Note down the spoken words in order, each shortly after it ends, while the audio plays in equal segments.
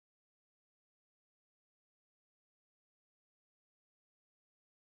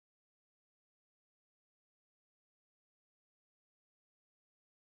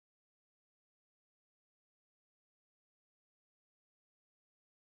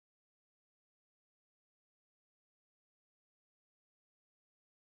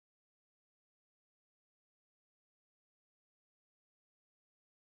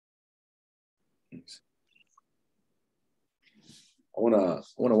I want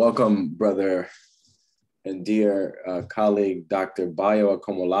to welcome brother and dear colleague, Dr. Bayo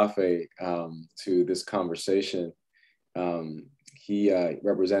Akomolafe, to this conversation. He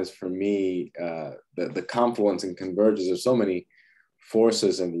represents for me the confluence and convergence of so many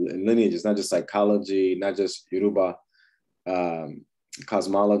forces and lineages, not just psychology, not just Yoruba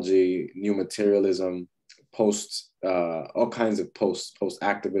cosmology, new materialism, all kinds of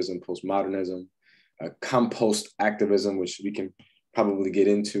post-activism, postmodernism, compost activism, which we can probably get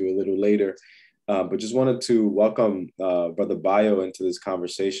into a little later. But just wanted to welcome Brother Bayo into this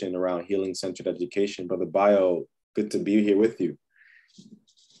conversation around healing-centered education. Brother Bayo, good to be here with you.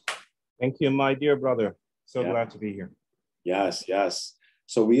 Thank you, my dear brother. So glad to be here. Yes, yes.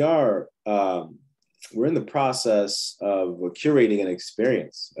 So we're in the process of curating an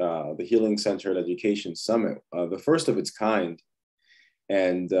experience, the Healing-Centered Education Summit, the first of its kind.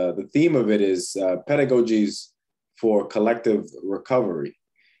 And the theme of it is pedagogies for collective recovery.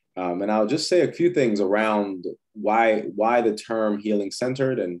 And I'll just say a few things around why the term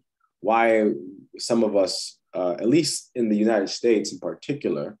healing-centered and why some of us, at least in the United States in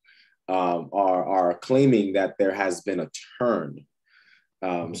particular, are claiming that there has been a turn.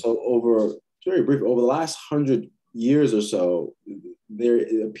 So very brief, over the last 100 years or so, there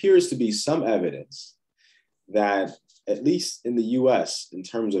appears to be some evidence that, at least in the US, in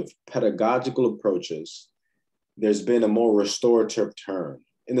terms of pedagogical approaches, there's been a more restorative turn,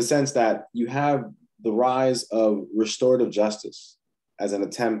 in the sense that you have the rise of restorative justice as an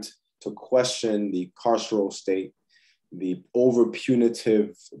attempt to question the carceral state, the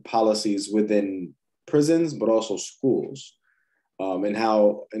over-punitive policies within prisons, but also schools, and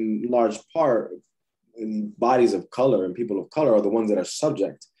how, in large part, bodies of color and people of color are the ones that are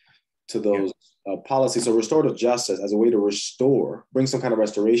subject to those policies. So restorative justice as a way to bring some kind of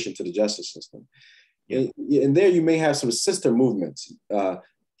restoration to the justice system. And there you may have some sister movements.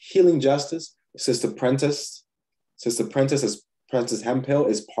 Healing justice, Sister Prentice Hemphill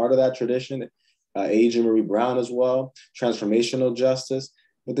is part of that tradition. Adrienne Marie Brown as well, transformational justice.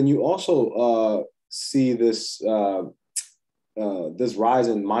 But then you also see this rise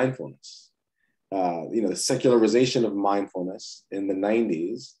in mindfulness, the secularization of mindfulness in the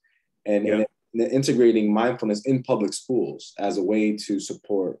 90s, and integrating mindfulness in public schools as a way to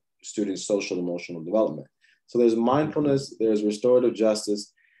support students' social emotional development. So there's mindfulness, there's restorative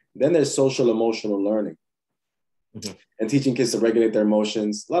justice, then there's social emotional learning, and teaching kids to regulate their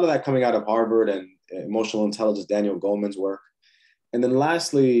emotions. A lot of that coming out of Harvard and emotional intelligence, Daniel Goleman's work. And then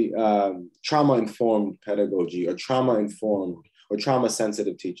lastly, trauma-informed pedagogy, or trauma-informed or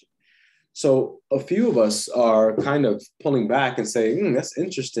trauma-sensitive teaching. So a few of us are kind of pulling back and saying, that's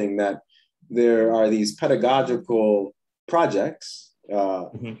interesting that there are these pedagogical projects,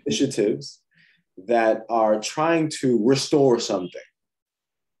 initiatives that are trying to restore something.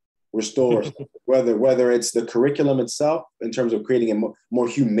 Whether it's the curriculum itself, in terms of creating a more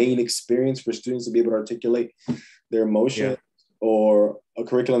humane experience for students to be able to articulate their emotions, or a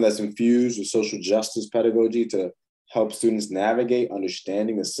curriculum that's infused with social justice pedagogy to help students navigate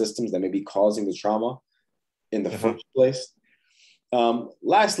understanding the systems that may be causing the trauma in the first place.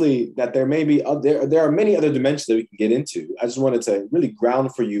 Lastly, that there may be there are many other dimensions that we can get into. I just wanted to really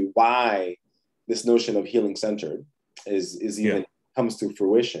ground for you why this notion of healing-centered is even comes to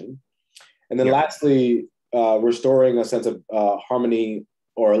fruition. And then lastly, restoring a sense of harmony,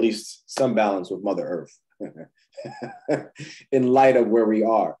 or at least some balance with Mother Earth in light of where we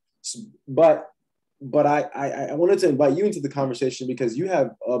are. But I wanted to invite you into the conversation because you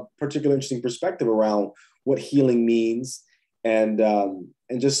have a particular interesting perspective around what healing means. And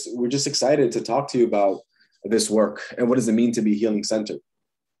we're just excited to talk to you about this work and what does it mean to be healing-centered.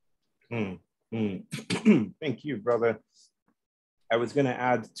 Thank you, brother. I was going to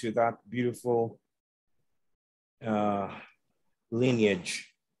add to that beautiful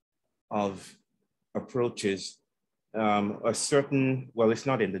lineage of approaches, a certain, well, it's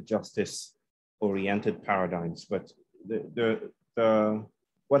not in the justice-oriented paradigms, but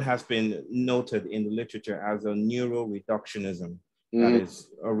what has been noted in the literature as a neuroreductionism, that is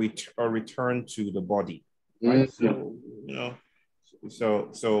a return to the body, right?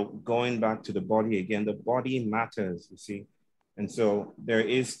 So going back to the body again, the body matters, you see. And so there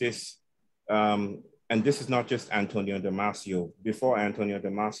is this, and this is not just Antonio Damasio. Before Antonio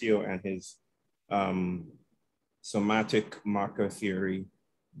Damasio and his somatic marker theory,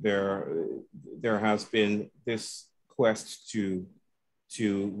 there has been this quest to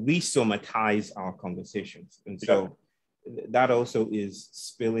re-somatize our conversations. And so that also is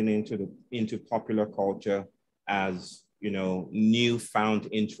spilling into popular culture as, newfound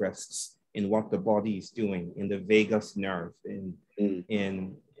interests in what the body is doing, in the vagus nerve, in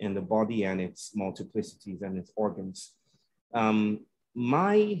the body and its multiplicities and its organs. Taking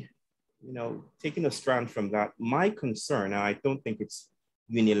a strand from that, my concern, and I don't think it's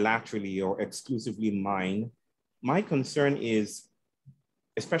unilaterally or exclusively mine, my concern is,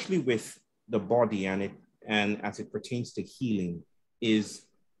 especially with the body and as it pertains to healing, is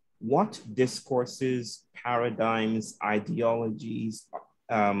what discourses, paradigms, ideologies,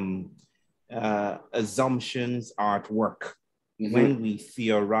 assumptions are at work when we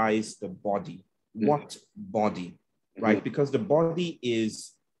theorize the body. What body, right? Because the body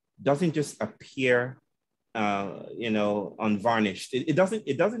doesn't just appear, unvarnished. It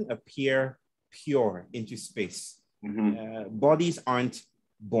doesn't appear pure into space. Bodies aren't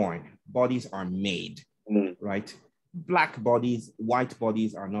born. Bodies are made, right? Black bodies, white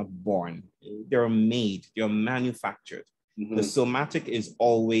bodies are not born. They're made. They're manufactured. The somatic is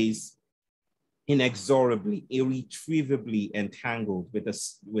always inexorably, irretrievably entangled with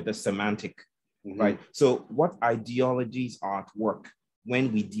a semantic, right? So what ideologies are at work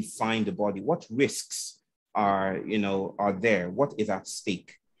when we define the body? What risks are there? What is at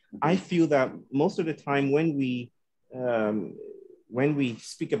stake? I feel that most of the time when we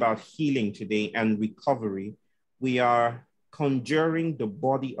speak about healing today and recovery, we are conjuring the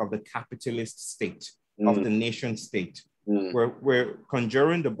body of the capitalist state, of the nation state. We're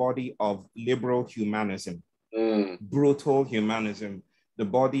conjuring the body of liberal humanism, brutal humanism, the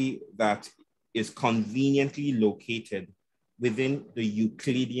body that is conveniently located within the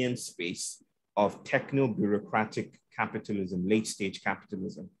Euclidean space of techno-bureaucratic capitalism, late-stage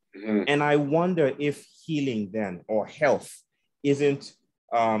capitalism. And I wonder if healing then, or health, isn't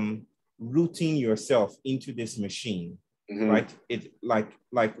rooting yourself into this machine, right? It like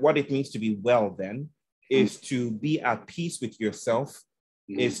what it means to be well then is to be at peace with yourself,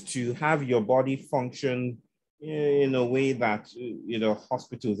 is to have your body function in a way that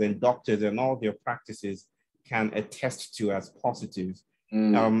hospitals and doctors and all their practices can attest to as positive,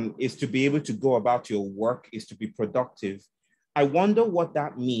 is to be able to go about your work, is to be productive. I wonder what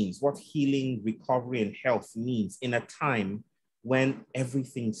that means, what healing, recovery, and health means in a time when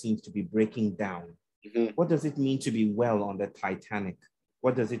everything seems to be breaking down. What does it mean to be well on the Titanic?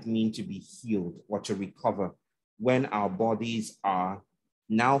 What does it mean to be healed or to recover when our bodies are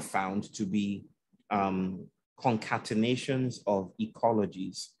now found to be concatenations of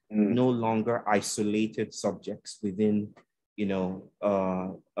ecologies, no longer isolated subjects within,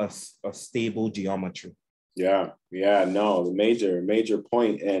 a stable geometry? No, the major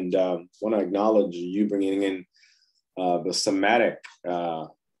point, and want to acknowledge you bringing in the somatic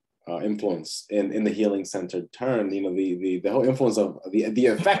influence in the healing centered turn. The whole influence of the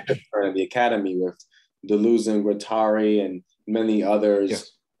effective turn in the academy with Deleuze and Guattari and many others.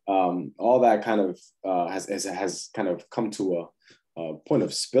 Yes. All that kind of has kind of come to a point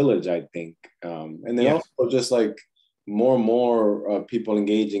of spillage, I think, and then also just like more and more people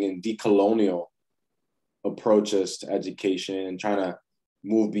engaging in decolonial approaches to education and trying to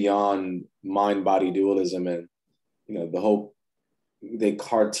move beyond mind-body dualism and the whole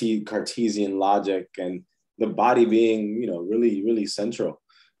Cartesian logic and the body being really, really central.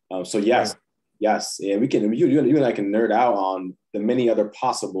 So yes, yeah, we can you and I can nerd out on the many other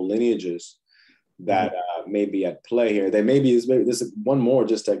possible lineages that may be at play here. There maybe this one more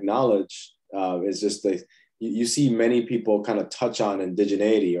just to acknowledge is just you see many people kind of touch on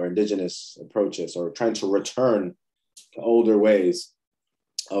indigeneity or indigenous approaches or trying to return to older ways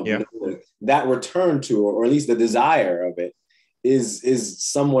of that return to, or at least the desire of it is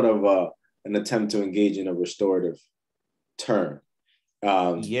somewhat of an attempt to engage in a restorative turn.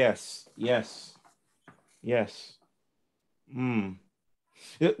 Yes.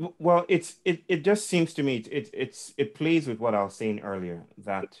 Well, it just seems to me it plays with what I was saying earlier,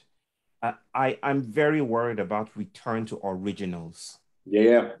 that I'm very worried about return to originals.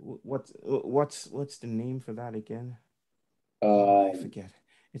 What's the name for that again? I forget.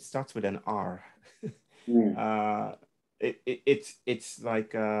 It starts with an R. It's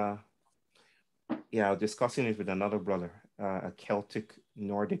like I was discussing it with another brother, a Celtic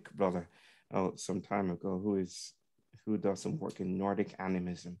Nordic brother, some time ago, who does some work in Nordic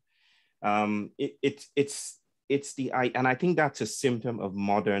animism. It's the and I think that's a symptom of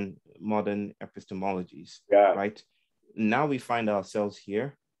modern epistemologies. Right now we find ourselves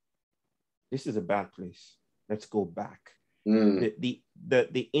here. This is a bad place. Let's go back.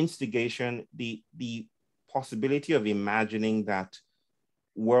 The instigation, the possibility of imagining that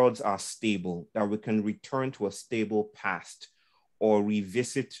worlds are stable, that we can return to a stable past or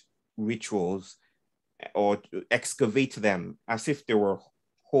revisit rituals or excavate them as if they were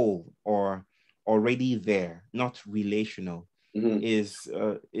whole or already there, not relational,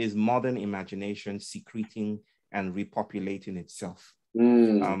 is modern imagination secreting and repopulating itself.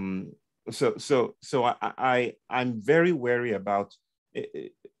 So I'm very wary about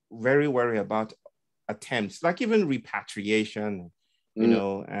attempts like even repatriation, you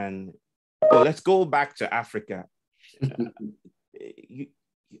know, and let's go back to Africa.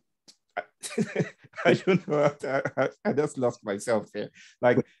 I don't know. I just lost myself here.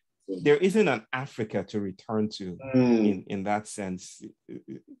 Like, there isn't an Africa to return to in that sense.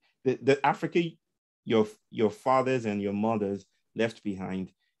 The Africa your fathers and your mothers left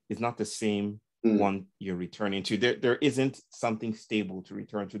behind is not the same one you're returning to. There isn't something stable to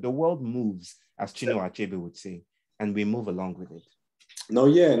return to. The world moves, as Chinua Achebe would say, and we move along with it. No,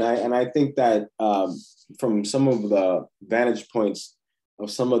 yeah, and I think that from some of the vantage points of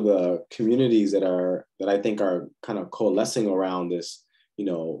some of the communities that I think are kind of coalescing around this, you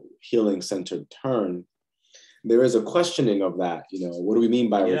know, healing-centered turn, there is a questioning of that. You know, what do we mean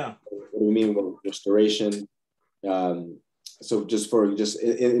by what do we mean by restoration? So just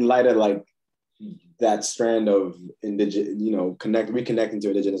in light of like that strand of indigenous, you know, reconnecting to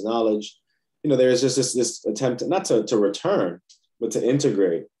indigenous knowledge, you know, there's just this attempt not to return, but to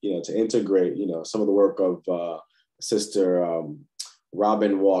integrate, you know, some of the work of Sister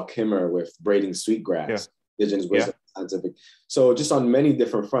Robin Wall Kimmer with braiding sweetgrass, indigenous wisdom, scientific. So just on many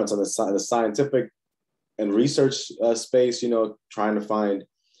different fronts, on the scientific and research space, you know, trying to find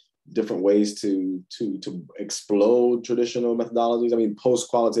different ways to explode traditional methodologies. I mean,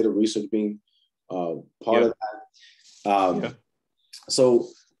 post-qualitative research being part of that. So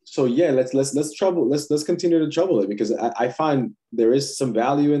yeah, let's continue to trouble it, because I find there is some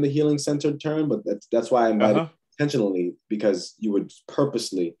value in the healing-centered term, but that's why I invited intentionally, because you would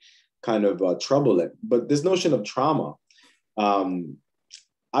purposely kind of trouble it. But this notion of trauma,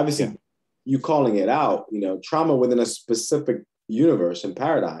 obviously, you calling it out, you know, trauma within a specific universe and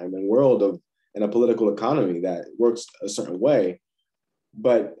paradigm and world of in a political economy that works a certain way.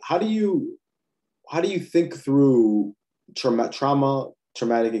 But how do you think through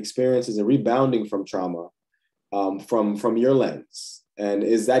traumatic experiences and rebounding from trauma from your lens? And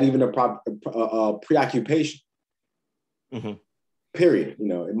is that even a preoccupation? Period. You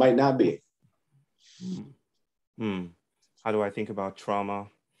know, it might not be. How do I think about trauma,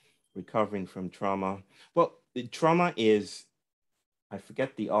 recovering from trauma? Well, trauma is, I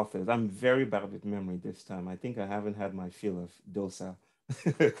forget the authors. I'm very bad with memory this time. I think I haven't had my fill of dosa.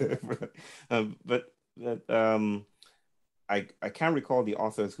 but I can't recall the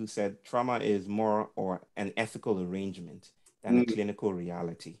authors who said trauma is more or an ethical arrangement than a clinical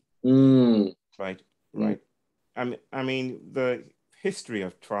reality. Right. I mean, the history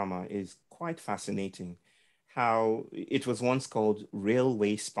of trauma is quite fascinating. How it was once called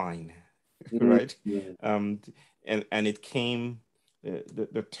railway spine, right? And it came,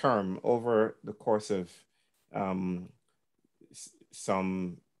 the term over the course of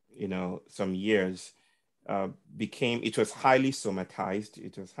some years, it was highly somatized.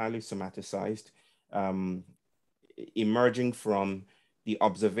 It was highly somaticized, emerging from the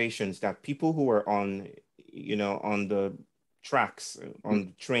observations that people who were on the tracks, on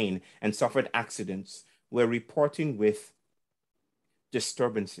the train, and suffered accidents were reporting with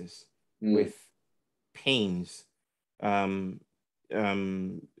disturbances, with pains,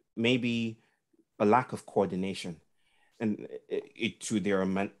 maybe a lack of coordination, and to their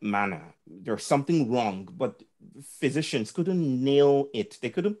manner. There's something wrong, but physicians couldn't nail it. They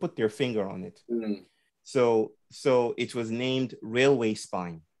couldn't put their finger on it. So it was named railway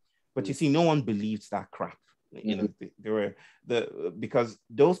spine. But you see, no one believes that crap. You know, because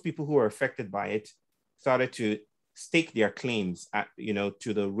those people who were affected by it started to stake their claims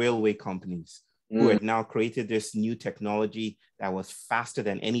to the railway companies who had now created this new technology that was faster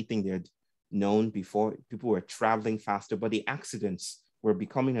than anything they had known before. People were traveling faster, but the accidents were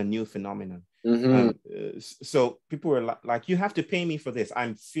becoming a new phenomenon. So people were like, you have to pay me for this.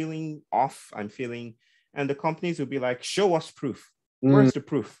 I'm feeling off. And the companies would be like, show us proof. Where's the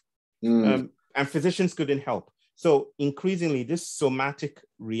proof? And physicians couldn't help. So increasingly, this somatic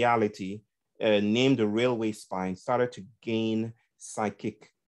reality, named the railway spine, started to gain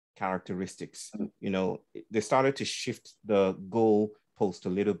psychic characteristics. You know, they started to shift the goal post a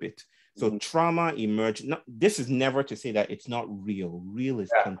little bit. So trauma emerged. This is never to say that it's not real. Real is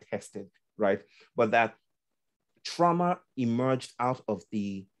contested, right? But that trauma emerged out of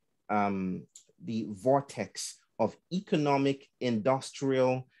the vortex of economic,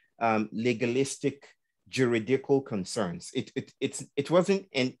 industrial, legalistic, juridical concerns. It wasn't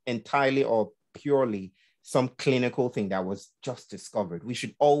entirely or purely some clinical thing that was just discovered. We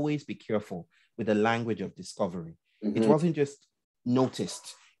should always be careful with the language of discovery. It wasn't just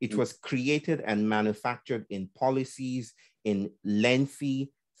noticed. It was created and manufactured in policies, in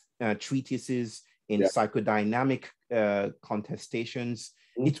lengthy treatises, in psychodynamic contestations.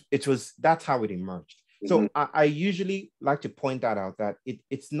 That's how it emerged. So I usually like to point that out, that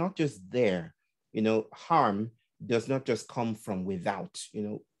it's not just there. Harm does not just come from without.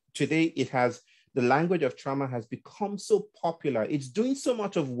 Today the language of trauma has become so popular. It's doing so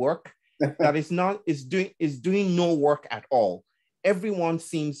much of work that is doing no work at all. Everyone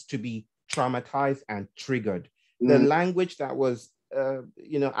seems to be traumatized and triggered. The language that was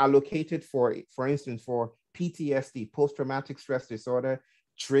allocated for instance, for PTSD, post-traumatic stress disorder,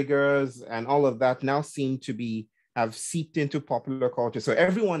 triggers and all of that now seem to have seeped into popular culture. So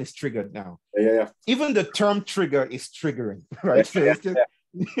everyone is triggered now. Even the term trigger is triggering, right? So it's just,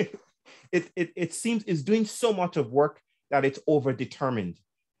 it seems it's doing so much of work that it's overdetermined,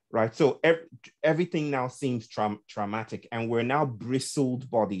 right? So everything now seems traumatic, and we're now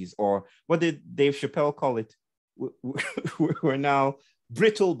bristled bodies, or what did Dave Chappelle call it? We're now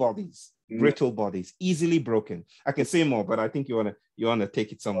brittle bodies. Brittle bodies, easily broken. I can say more, but I think you wanna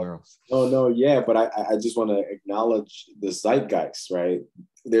take it somewhere else. No, but I just want to acknowledge the zeitgeist, right?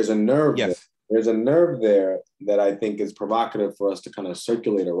 There's a nerve. Yes. There's a nerve there that I think is provocative for us to kind of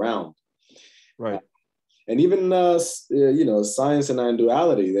circulate around. Right. And even Science and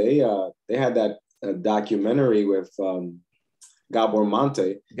Non-Duality, they had that documentary with Gabor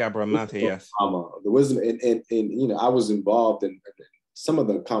Mate. Yes. The wisdom, and I was involved in some of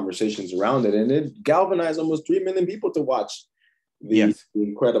the conversations around it, and it galvanized almost 3 million people to watch the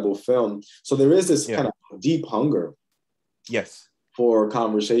incredible film. So there is this kind of deep hunger for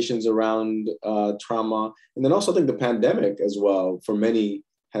conversations around trauma. And then also I think the pandemic as well, for many,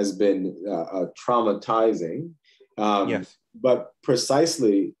 has been traumatizing. But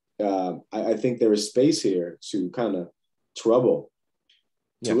precisely, I think there is space here to kind of trouble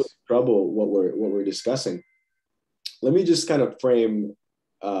what we're discussing. Let me just kind of frame,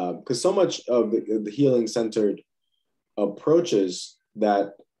 because so much of the healing-centered approaches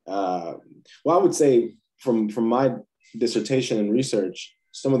that, I would say from my dissertation and research,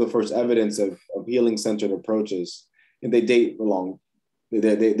 some of the first evidence of healing-centered approaches, and they date along,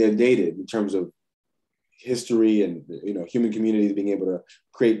 they're dated in terms of history and human communities being able to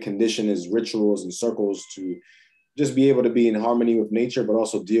create conditions, rituals, and circles to just be able to be in harmony with nature, but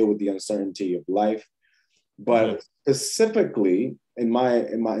also deal with the uncertainty of life. But specifically in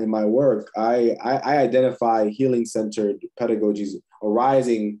my work, I identify healing-centered pedagogies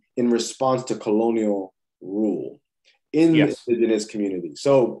arising in response to colonial rule in indigenous communities.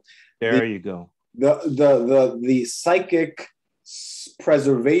 So there you go. The psychic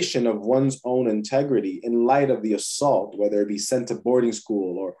preservation of one's own integrity in light of the assault, whether it be sent to boarding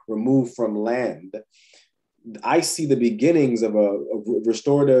school or removed from land. I see the beginnings of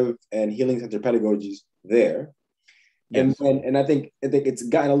restorative and healing-centered pedagogies there. And I think it's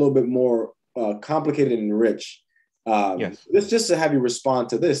gotten a little bit more complicated and rich. Just to have you respond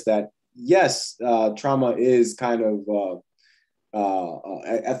to this, that yes, trauma is kind of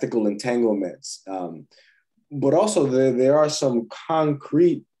ethical entanglements, but also there are some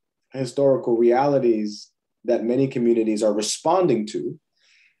concrete historical realities that many communities are responding to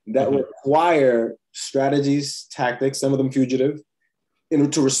that require strategies, tactics, some of them fugitive,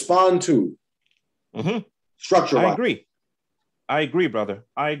 to respond to. Structure. I agree, brother.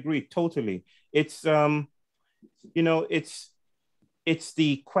 I agree totally. It's it's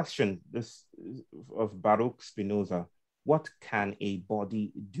the question of Baruch Spinoza. What can a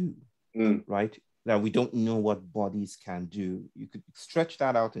body do? Right? That we don't know what bodies can do. You could stretch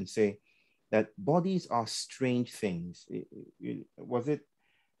that out and say that bodies are strange things.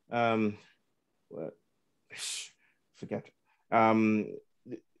 Forget.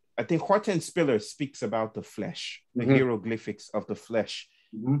 I think Hortense Spiller speaks about the flesh, the hieroglyphics of the flesh.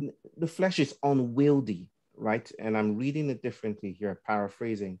 The flesh is unwieldy, right? And I'm reading it differently here,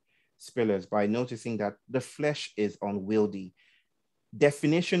 paraphrasing Spillers, by noticing that the flesh is unwieldy.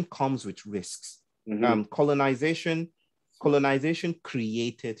 Definition comes with risks. Colonization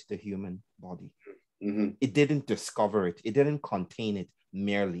created the human body. It didn't discover it. It didn't contain it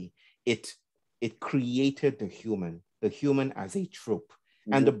merely. It created the human as a trope.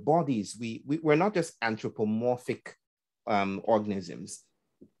 And the bodies, we're not just anthropomorphic organisms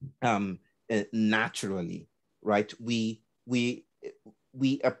naturally, right? We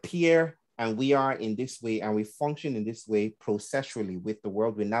appear and we are in this way and we function in this way processually with the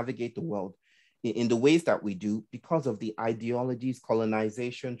world. We navigate the world in the ways that we do because of the ideologies,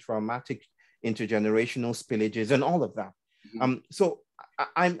 colonization, traumatic intergenerational spillages, and all of that. So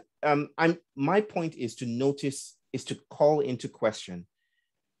my point is to notice, is to call into question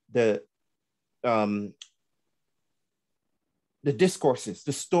the discourses,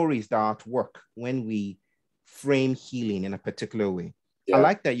 the stories that are at work when we frame healing in a particular way. I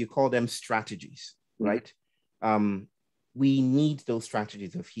like that you call them strategies, right? We need those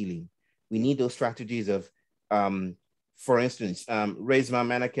strategies of healing. We need those strategies of, for instance, Resmaa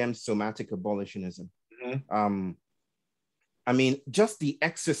Menakem's somatic abolitionism. I mean, just the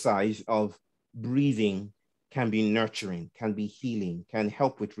exercise of breathing can be nurturing, can be healing, can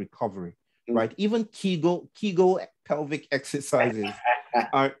help with recovery, right? Even Kegel pelvic exercises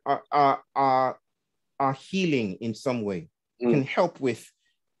are healing in some way, can help with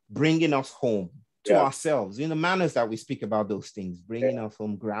bringing us home to ourselves in the manners that we speak about those things, bringing us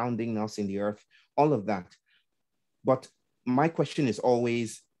home, grounding us in the earth, all of that. But my question is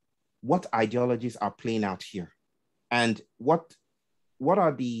always, what ideologies are playing out here? And what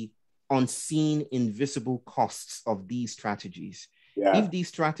are the unseen, invisible costs of these strategies? If these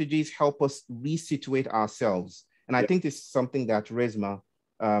strategies help us resituate ourselves, and I think this is something that Resmaa,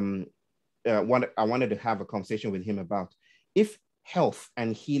 I wanted to have a conversation with him about. If health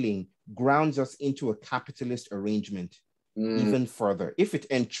and healing grounds us into a capitalist arrangement even further, if it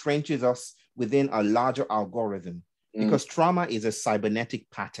entrenches us within a larger algorithm, because trauma is a cybernetic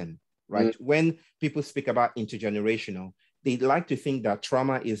pattern, right? When people speak about intergenerational, they like to think that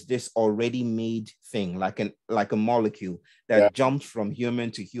trauma is this already made thing, like a molecule that jumps from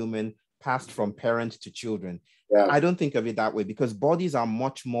human to human, passed from parent to children. I don't think of it that way, because bodies are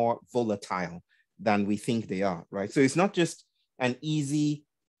much more volatile than we think they are, right? So it's not just an easy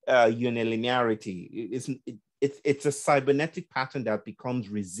unilinearity. It's a cybernetic pattern that becomes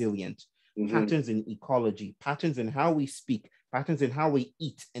resilient. Patterns in ecology, patterns in how we speak, patterns in how we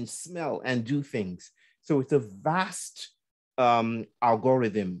eat and smell and do things. So it's a vast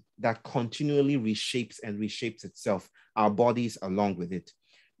algorithm that continually reshapes itself, our bodies along with it.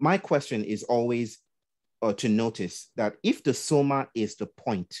 My question is always to notice that if the soma is the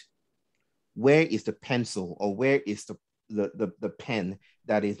point, where is the pencil, or where is the pen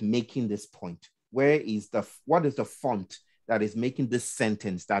that is making this point? What is the font that is making this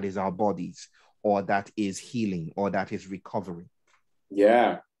sentence that is our bodies, or that is healing, or that is recovery?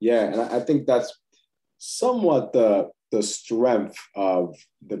 And I think that's somewhat the strength of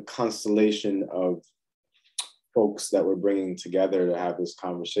the constellation of folks that we're bringing together to have this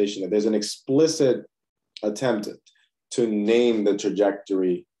conversation. That there's an explicit attempt to name the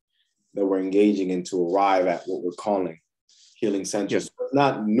trajectory that we're engaging in to arrive at what we're calling healing centers. It's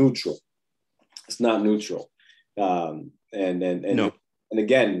not neutral. It's not neutral. And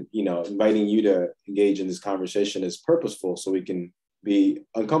again, inviting you to engage in this conversation is purposeful, so we can be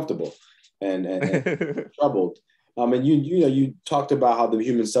uncomfortable and troubled. And you talked about how the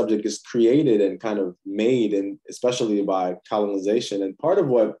human subject is created and kind of made, and especially by colonization. And part of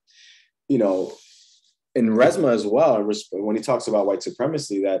what, in Resmaa as well, when he talks about white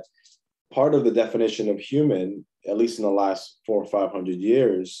supremacy, that part of the definition of human, at least in the last 400 or 500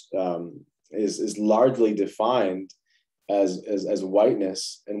 years, is largely defined as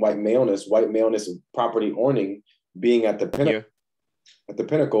whiteness and white maleness of property owning being at the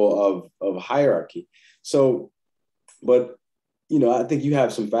pinnacle of hierarchy. So, but I think you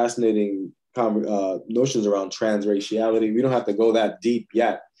have some fascinating notions around transraciality. We don't have to go that deep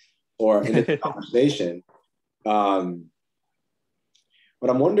yet, or in this conversation. But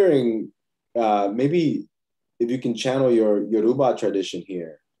I'm wondering, maybe if you can channel your Yoruba tradition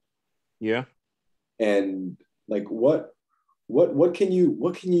here. Yeah. And like, what can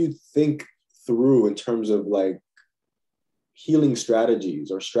you think through in terms of like healing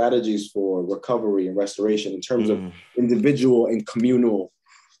strategies or strategies for recovery and restoration in terms of individual and communal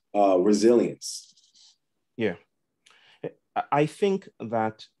resilience? Yeah. I think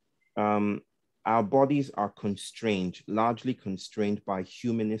that our bodies are largely constrained by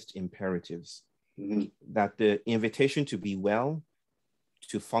humanist imperatives, that the invitation to be well,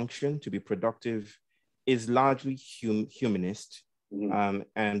 to function, to be productive is largely humanist.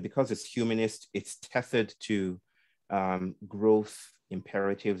 And because it's humanist, it's tethered to growth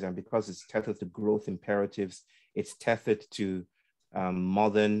imperatives. And because it's tethered to growth imperatives, it's tethered to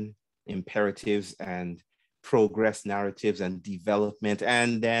modern imperatives and progress narratives and development.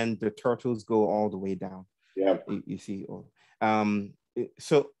 And then the turtles go all the way down. Yeah. You see.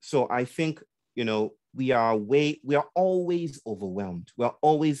 So I think, we are always overwhelmed. We're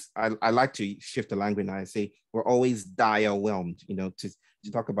always, I like to shift the language and I say, we're always diawhelmed,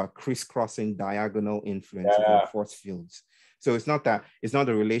 to talk about crisscrossing diagonal influence of our force fields. So it's not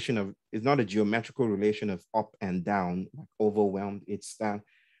a geometrical relation of up and down, like overwhelmed. It's that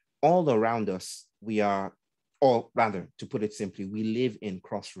all around us, or rather, to put it simply, we live in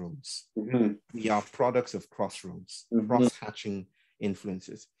crossroads. Mm-hmm. We are products of crossroads, Mm-hmm. cross-hatching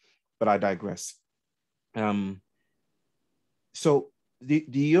influences. But I digress. So the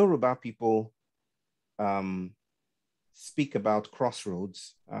Yoruba people speak about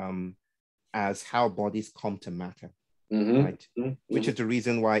crossroads as how bodies come to matter, mm-hmm. right? Mm-hmm. Which is the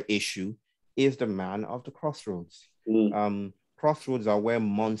reason why Eshu is the man of the crossroads. Mm-hmm. Crossroads are where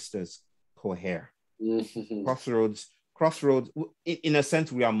monsters cohere. Mm-hmm. Crossroads, in a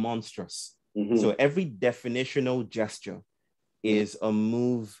sense, we are monstrous. Mm-hmm. So every definitional gesture is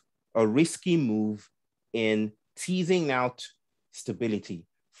a risky move in teasing out stability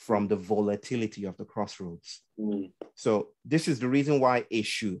from the volatility of the crossroads. Mm. So this is the reason why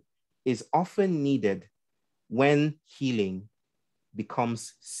Eshu is often needed when healing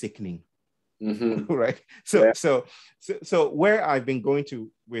becomes sickening. Mm-hmm. Right? So where I've been going to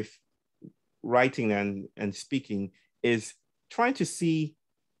with writing and speaking is trying to say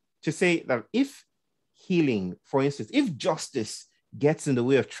that if healing, for instance, if justice gets in the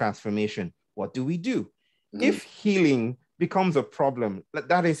way of transformation, what do we do? Mm-hmm. If healing becomes a problem,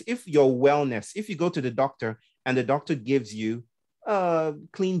 that is, if your wellness, if you go to the doctor and the doctor gives you a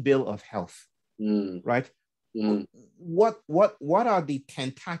clean bill of health, right? Mm. What are the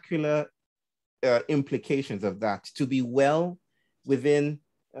tentacular implications of that? To be well within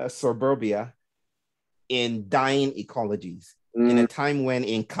suburbia in dying ecologies, in a time when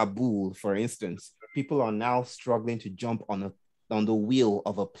in Kabul, for instance, people are now struggling to jump on the wheel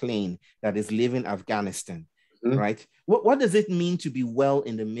of a plane that is leaving Afghanistan, right? What does it mean to be well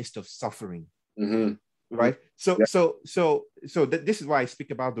in the midst of suffering, right? So this is why I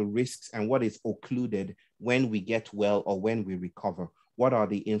speak about the risks and what is occluded when we get well or when we recover. What are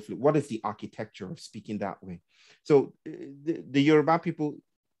the what is the architecture of speaking that way? So the Yoruba people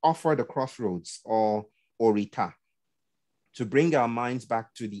offer the crossroads or orita to bring our minds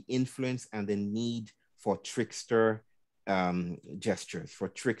back to the influence and the need for trickster gestures, for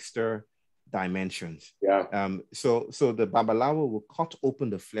trickster dimensions. Yeah. So the Babalawo will cut open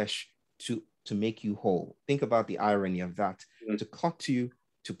the flesh to make you whole. Think about the irony of that, to cut you,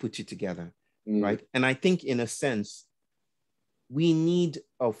 to put you together, right? And I think in a sense, we need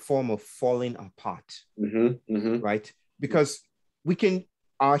a form of falling apart, right? Because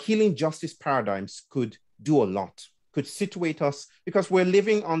our healing justice paradigms could do a lot, could situate us, because we're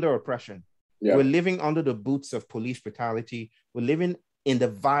living under oppression. Yeah. We're living under the boots of police brutality. We're living in the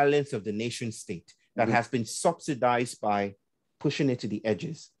violence of the nation state that has been subsidized by pushing it to the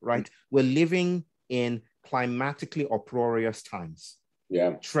edges, right? We're living in climatically uproarious times,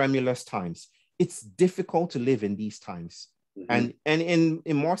 tremulous times. It's difficult to live in these times. And in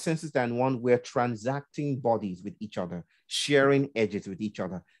more senses than one, we're transacting bodies with each other, sharing edges with each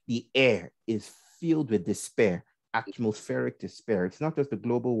other. The air is filled with despair, atmospheric despair. It's not just the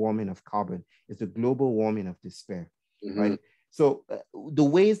global warming of carbon, it's the global warming of despair, right? So the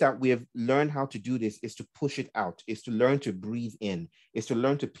ways that we have learned how to do this is to push it out, is to learn to breathe in, is to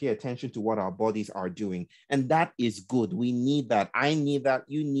learn to pay attention to what our bodies are doing. And that is good. We need that. I need that.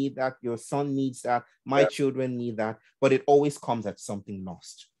 You need that. Your son needs that. My children need that. But it always comes at something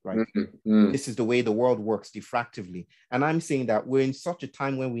lost, right? This is the way the world works diffractively. And I'm saying that we're in such a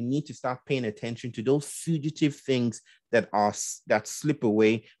time when we need to start paying attention to those fugitive things that slip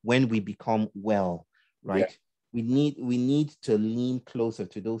away when we become well, right? Yeah. We need to lean closer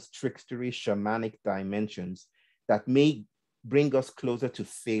to those trickstery shamanic dimensions that may bring us closer to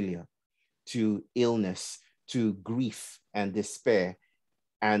failure, to illness, to grief and despair,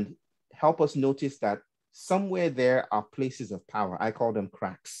 and help us notice that somewhere there are places of power. I call them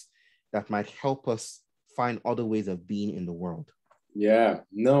cracks that might help us find other ways of being in the world. Yeah,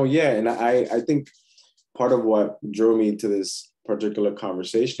 no, yeah. And I think part of what drew me to this particular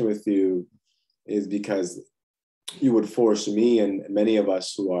conversation with you is because you would force me and many of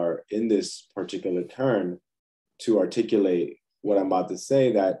us who are in this particular turn to articulate what I'm about to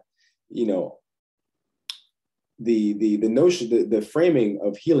say, that, you know, the notion, the framing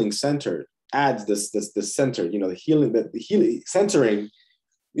of healing centered adds the center, you know, the healing centering,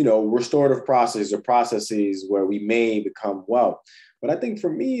 you know, restorative processes or processes where we may become well. But I think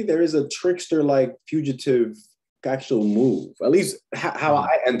for me, there is a trickster-like fugitive actual move, at least how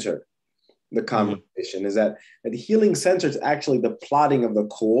I enter the conversation, is that the healing center is actually the plotting of the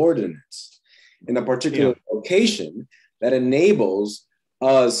coordinates in a particular location that enables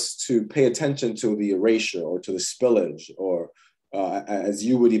us to pay attention to the erasure or to the spillage, or as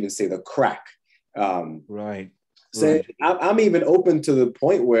you would even say, the crack. Right. So I'm even open to the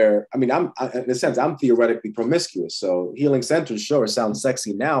point where, I mean, in a sense, I'm theoretically promiscuous. So healing centers, sure, sounds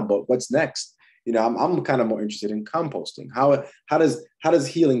sexy now, but what's next? You know, I'm kind of more interested in composting. How does a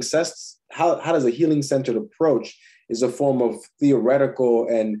healing centered approach is a form of theoretical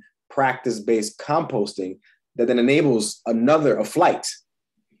and practice-based composting that then enables a flight.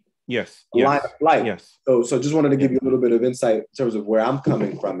 Yes. A line of flight. Yes. So just wanted to give you a little bit of insight in terms of where I'm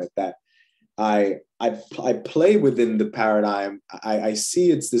coming from at that. I play within the paradigm. I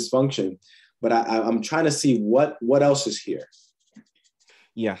see its dysfunction, but I'm trying to see what else is here.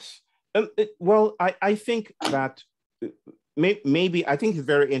 Yes. Well, I think that maybe I think it's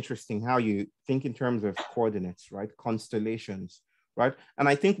very interesting how you think in terms of coordinates, right? Constellations, right? And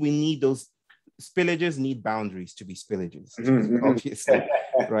I think we need those spillages need boundaries to be spillages, obviously,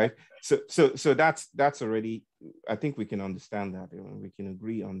 right? So that's already, I think we can understand that. We can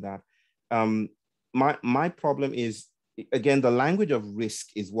agree on that. My problem is, again, the language of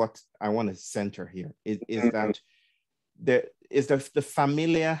risk is what I want to center here. Is that the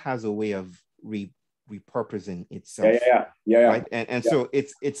familiar has a way of repurposing itself. Yeah. Right, and so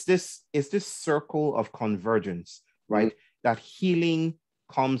it's this circle of convergence, right? That healing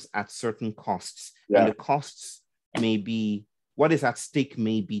comes at certain costs, and the costs may be, what is at stake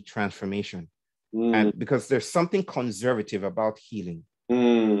may be transformation, and because there's something conservative about healing.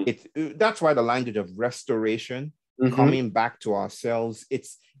 That's why the language of restoration, coming back to ourselves,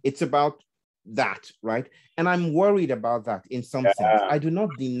 it's about that, right? And I'm worried about that in some sense. I do not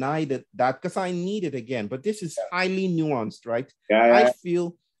deny that because I need it again, but this is highly nuanced, right? I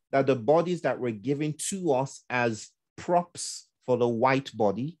feel that the bodies that were given to us as props for the white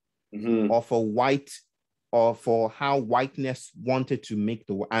body, or for how whiteness wanted to make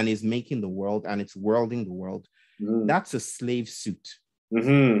and is making the world, and it's worlding the world, that's a slave suit.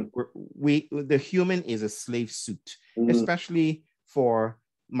 The human is a slave suit, especially for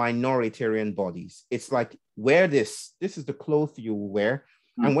minoritarian bodies. It's like, wear this is the clothes you wear,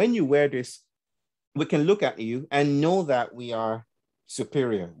 and when you wear this, we can look at you and know that we are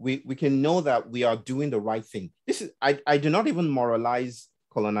superior. We can know that we are doing the right thing. This is, I do not even moralize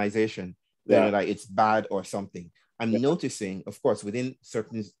colonization, that it's bad or something. I'm noticing, of course, within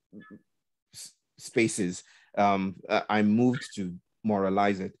certain spaces, I'm moved to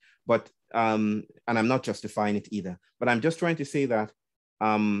moralize it, but and I'm not justifying it either, but I'm just trying to say that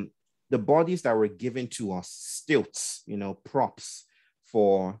the bodies that were given to us, stilts, props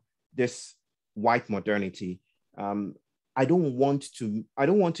for this white modernity, I don't want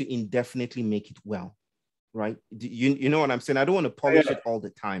to indefinitely make it well, right? You know what I'm saying? I don't want to polish it all the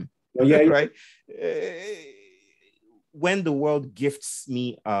time, right? When the world gifts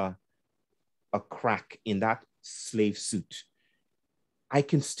me a crack in that slave suit, I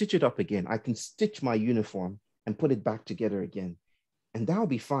can stitch it up again. I can stitch my uniform and put it back together again, and that'll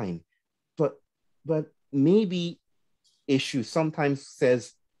be fine. But maybe issue sometimes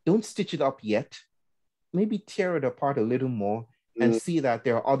says, don't stitch it up yet. Maybe tear it apart a little more and see that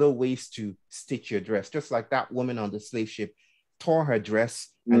there are other ways to stitch your dress. Just like that woman on the slave ship tore her dress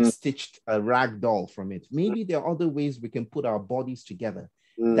and stitched a rag doll from it. Maybe there are other ways we can put our bodies together.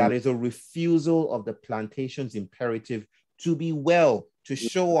 That is a refusal of the plantation's imperative to be well, to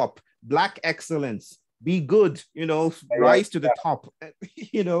show up, Black excellence, be good, rise to the top,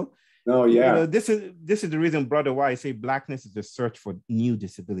 this is the reason, brother, why I say Blackness is the search for new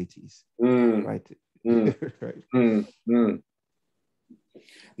disabilities, right? Right.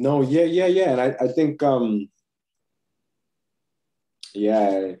 No, yeah. And I think,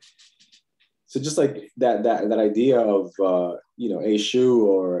 so just like that idea of, a shoe,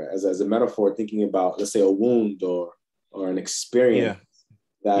 or as a metaphor, thinking about, let's say, a wound or an experience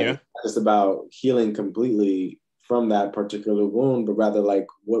that is about healing completely from that particular wound, but rather like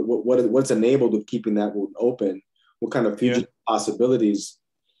what's enabled with keeping that wound open, what kind of future possibilities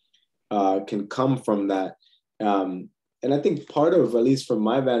can come from that. And I think part of, at least from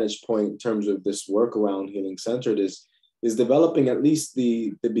my vantage point in terms of this work around healing centered, is developing at least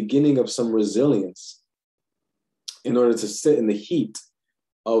the beginning of some resilience in order to sit in the heat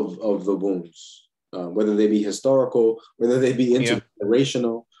of the wounds, whether they be historical, whether they be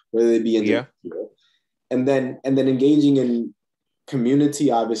intergenerational, whether they be individual, and then engaging in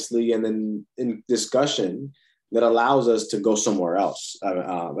community, obviously, and then in discussion that allows us to go somewhere else.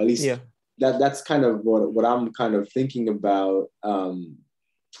 At least that's kind of what I'm kind of thinking about. I'll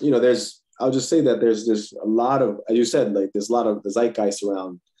just say that there's a lot of, as you said, like there's a lot of the zeitgeist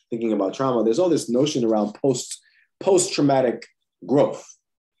around thinking about trauma. There's all this notion around post-traumatic growth.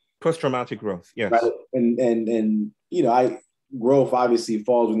 Post-traumatic growth, yes. Right? And growth obviously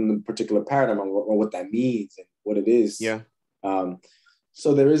falls within the particular paradigm or what that means. what it is. Yeah.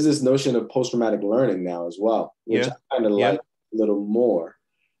 So there is this notion of post-traumatic learning now as well, which I kind of like a little more.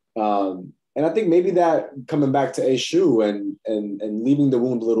 And I think maybe that coming back to Eshu and leaving the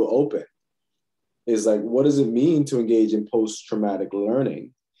wound a little open is like, what does it mean to engage in post-traumatic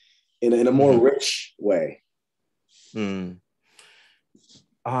learning in a more rich way?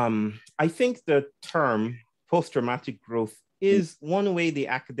 I think the term post-traumatic growth is one way the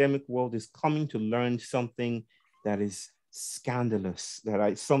academic world is coming to learn something that is scandalous, that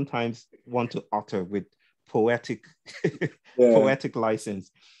I sometimes want to utter with poetic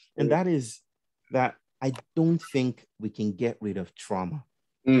license. And that is that I don't think we can get rid of trauma.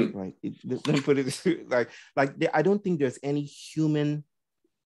 Right? Let me put it this way, I don't think there's any humanist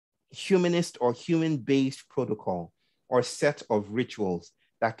or human-based protocol or set of rituals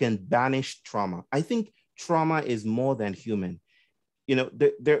that can banish trauma. I think trauma is more than human. You know,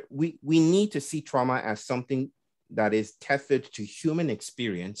 we need to see trauma as something that is tethered to human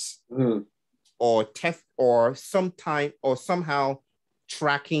experience, or somehow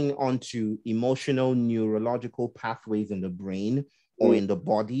tracking onto emotional neurological pathways in the brain or in the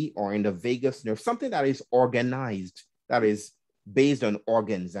body or in the vagus nerve, something that is organized, that is based on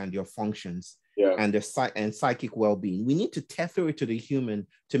organs and your functions and psychic well-being. We need to tether it to the human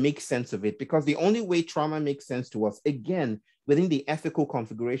to make sense of it, because the only way trauma makes sense to us, again, within the ethical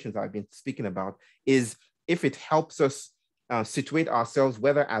configurations I've been speaking about, is if it helps us situate ourselves,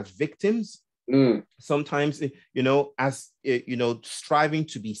 whether as victims, sometimes, you know, as, you know, striving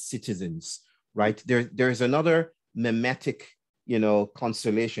to be citizens, right? There's another mimetic, you know,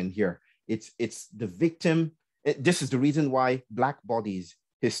 constellation here. It's the victim. This is the reason why Black bodies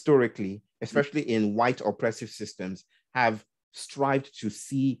historically, especially in white oppressive systems, have strived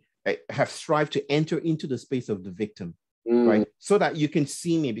to enter into the space of the victim, right? So that you can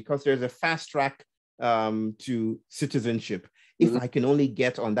see me, because there's a fast track to citizenship if I can only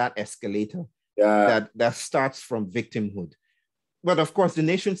get on that escalator that starts from victimhood. But of course, the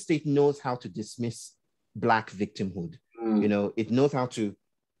nation state knows how to dismiss Black victimhood. You know, it knows how to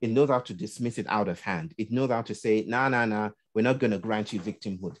dismiss it out of hand. It knows how to say, nah, we're not going to grant you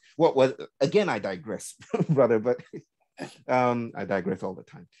victimhood. Well, again, I digress, brother, but I digress all the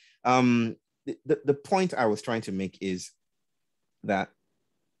time. The point I was trying to make is that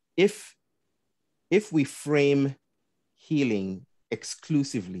if we frame healing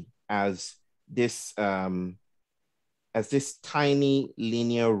exclusively as this tiny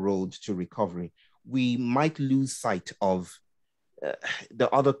linear road to recovery, we might lose sight of the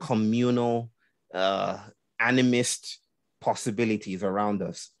other communal animist possibilities around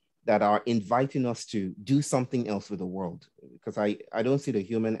us that are inviting us to do something else with the world. Because I don't see the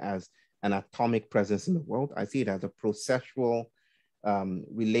human as an atomic presence in the world. I see it as a processual,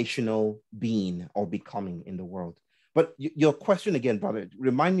 relational being or becoming in the world. But your question again, brother,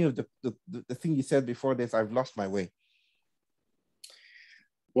 remind me of the thing you said before this. I've lost my way.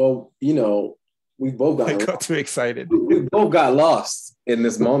 Well, you know, we both got too excited. We both got lost in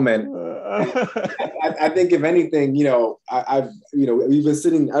this moment. I think, if anything, you know, I've been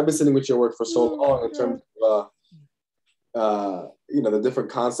sitting with your work for so long in terms of you know, the different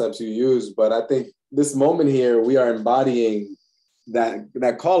concepts you use. But I think this moment here, we are embodying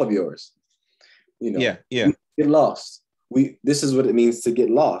that call of yours. You know, we get lost. This is what it means to get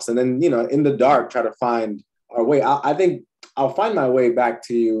lost, and then, you know, in the dark, try to find our way. I think I'll find my way back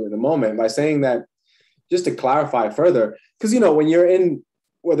to you in a moment by saying that, just to clarify further, because, you know, when you're in,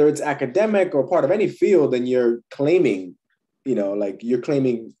 whether it's academic or part of any field, and you're claiming, you know, like you're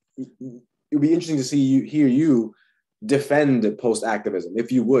claiming, it'd be interesting to hear you defend post-activism.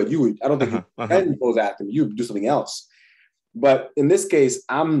 If you would, I don't think you defend post-activism, you would do something else. But in this case,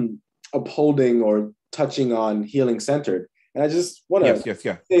 I'm upholding or touching on healing-centered. And I just want to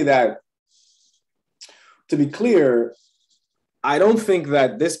say that, to be clear, I don't think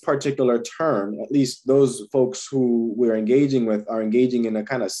that this particular term, at least those folks who we're engaging with, are engaging in a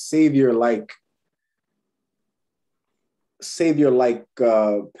kind of savior-like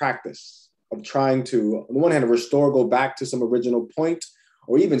practice of trying to, on the one hand, restore, go back to some original point,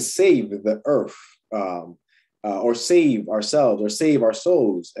 or even save the earth, or save ourselves, or save our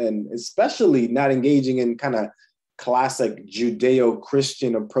souls, and especially not engaging in kind of classic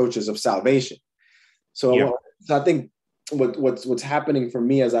Judeo-Christian approaches of salvation. So I think what's happening for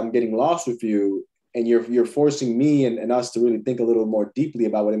me as I'm getting lost with you, and you're forcing me and us to really think a little more deeply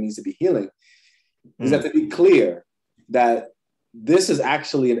about what it means to be healing, is that, to be clear, that this is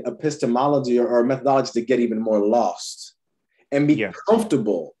actually an epistemology or a methodology to get even more lost and be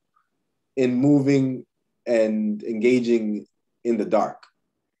comfortable in moving and engaging in the dark.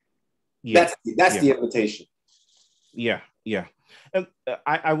 That's the invitation. Yeah, yeah. And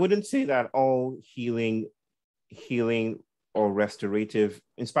I wouldn't say that all healing or restorative,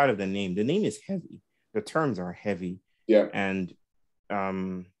 in spite of the name is heavy. The terms are heavy. Yeah. And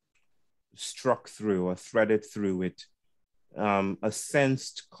struck through or threaded through with a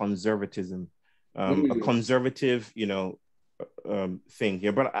sensed conservatism, a conservative, thing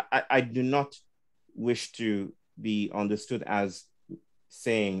here. But I do not wish to be understood as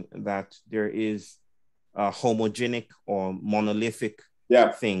saying that there is a homogenic or monolithic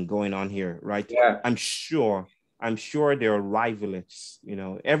thing going on here, right? Yeah. I'm sure there are rivulets.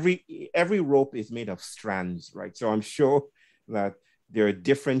 Every rope is made of strands, right? So I'm sure that there are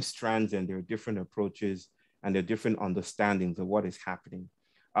different strands and there are different approaches and there are different understandings of what is happening.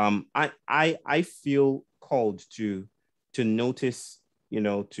 I feel called to notice,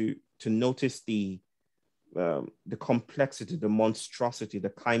 to notice the complexity, the monstrosity, the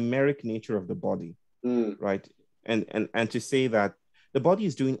chimeric nature of the body, right? And to say that the body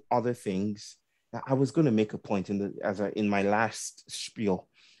is doing other things. I was going to make a point in my last spiel,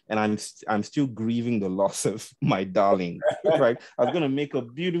 and I'm still grieving the loss of my darling, right? I was going to make a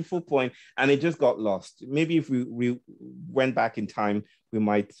beautiful point, and it just got lost. Maybe if we went back in time, we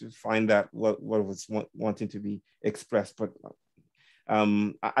might find that what was wanting to be expressed. But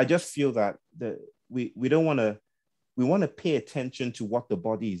I just feel that we want to pay attention to what the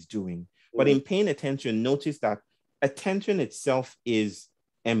body is doing, but in paying attention, notice that attention itself is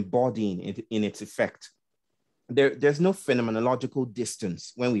embodying it in its effect. There's no phenomenological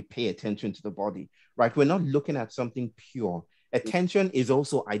distance when we pay attention to the body, right? We're not looking at something pure. Attention is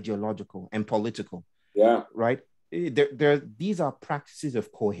also ideological and political, right? These are practices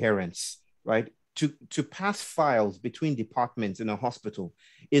of coherence, right? To pass files between departments in a hospital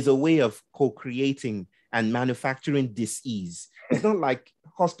is a way of co-creating and manufacturing dis-ease. It's not like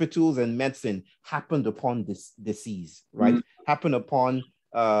hospitals and medicine happened upon this disease, right? Happened upon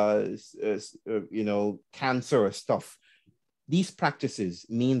cancer or stuff. These practices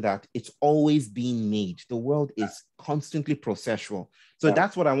mean that it's always being made. The world is constantly processual. So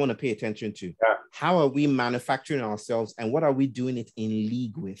that's what I want to pay attention to. How are we manufacturing ourselves and what are we doing it in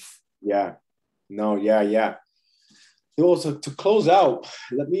league with? So to close out,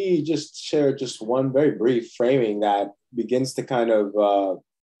 let me just share just one very brief framing that begins to kind of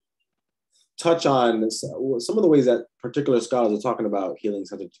touch on some of the ways that particular scholars are talking about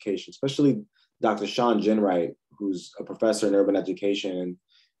healing-centered education, especially Dr. Sean Ginwright, who's a professor in urban education.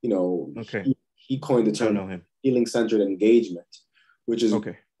 And, he coined the term healing-centered engagement, which is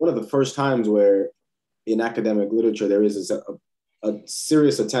one of the first times where in academic literature, there is a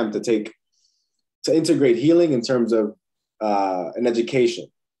serious attempt to integrate healing in terms of an education,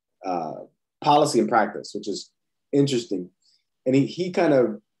 policy and practice, which is interesting. And he kind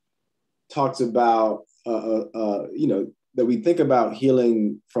of talks about, that we think about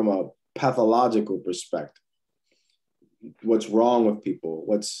healing from a pathological perspective. What's wrong with people?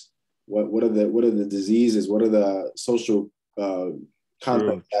 What are the diseases? What are the social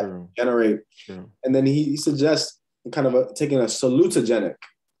conflicts that generate? And then he suggests kind of taking a salutogenic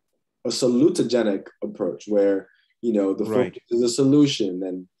approach where, the focus is a solution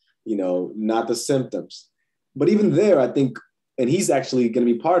and, not the symptoms. But even there, I think, and he's actually going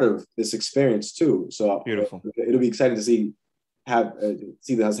to be part of this experience too. So beautiful. It'll be exciting to see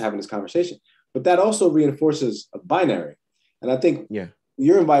us having this conversation. But that also reinforces a binary. And I think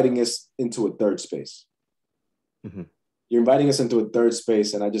you're inviting us into a third space. You're inviting us into a third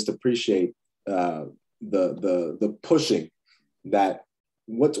space. And I just appreciate the pushing that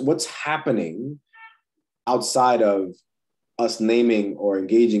what's happening outside of us naming or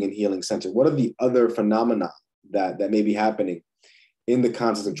engaging in healing center. What are the other phenomena that may be happening in the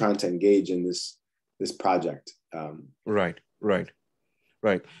context of trying to engage in this project? Right.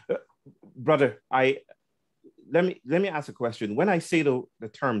 Brother, let me ask a question. When I say the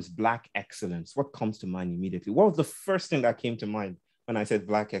terms Black excellence, what comes to mind immediately? What was the first thing that came to mind when I said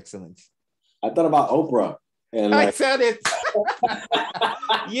Black excellence? I thought about Oprah. And I said it.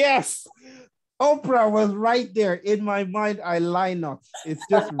 Yes. Oprah was right there in my mind. I lie not. It's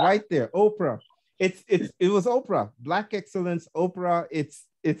just right there. Oprah. It was Oprah. Black excellence. Oprah.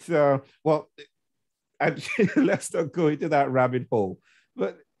 Let's not go into that rabbit hole.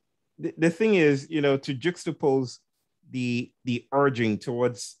 But the thing is, to juxtapose the urging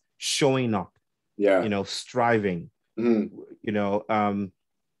towards showing up, striving,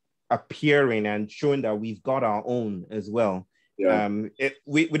 appearing and showing that we've got our own as well.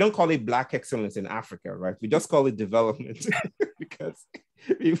 We don't call it Black excellence in Africa, right? We just call it development because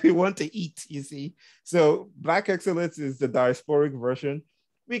we want to eat, you see. So Black excellence is the diasporic version.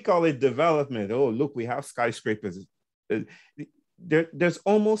 We call it development. Oh, look, we have skyscrapers. there's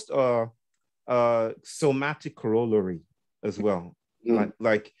almost a somatic corollary as well.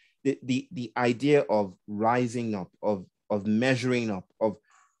 Like the idea of rising up, of measuring up,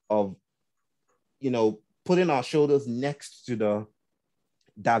 of putting our shoulders next to the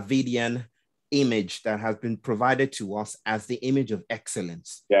Davidian image that has been provided to us as the image of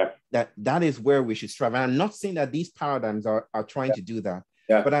excellence. Yeah. That is where we should strive. And I'm not saying that these paradigms are trying to do that,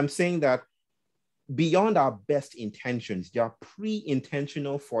 but I'm saying that beyond our best intentions, there are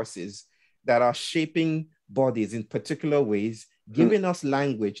pre-intentional forces that are shaping bodies in particular ways, giving us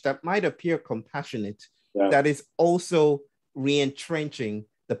language that might appear compassionate, that is also re-entrenching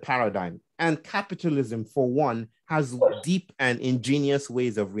the paradigm. And capitalism, for one, has deep and ingenious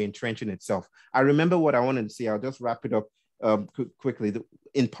ways of re-entrenching itself. I remember what I wanted to say. I'll just wrap it up quickly,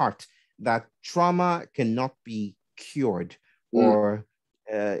 in part, that trauma cannot be cured or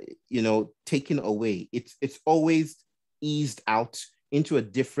taken away. It's always eased out into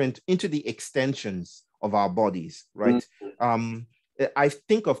the extensions of our bodies, right? I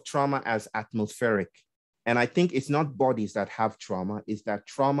think of trauma as atmospheric. And I think it's not bodies that have trauma, it's that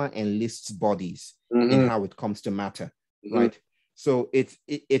trauma enlists bodies in how it comes to matter, right? So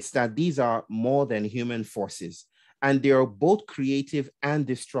it's that these are more than human forces, and they are both creative and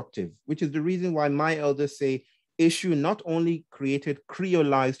destructive, which is the reason why my elders say Issue not only created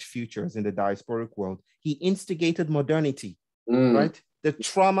creolized futures in the diasporic world, he instigated modernity, right? The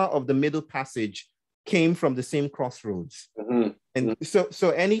trauma of the Middle Passage came from the same crossroads. And so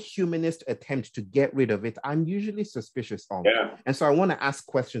any humanist attempt to get rid of it, I'm usually suspicious of. And so I want to ask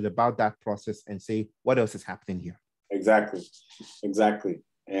questions about that process and say, what else is happening here? Exactly.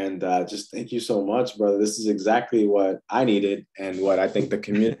 And just thank you so much, brother. This is exactly what I needed, and what I think the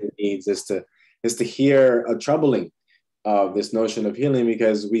community needs is to hear a troubling of this notion of healing,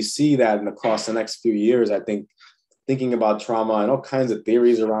 because we see that across the next few years, I think thinking about trauma and all kinds of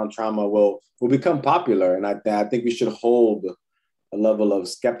theories around trauma will become popular. And I think we should hold a level of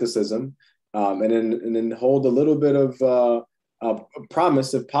skepticism and then hold a little bit of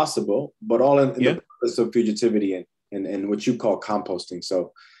promise if possible, but all in the purpose of fugitivity and what you call composting.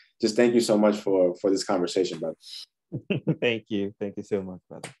 So just thank you so much for this conversation, brother. Thank you so much,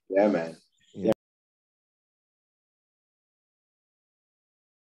 brother. Yeah, man.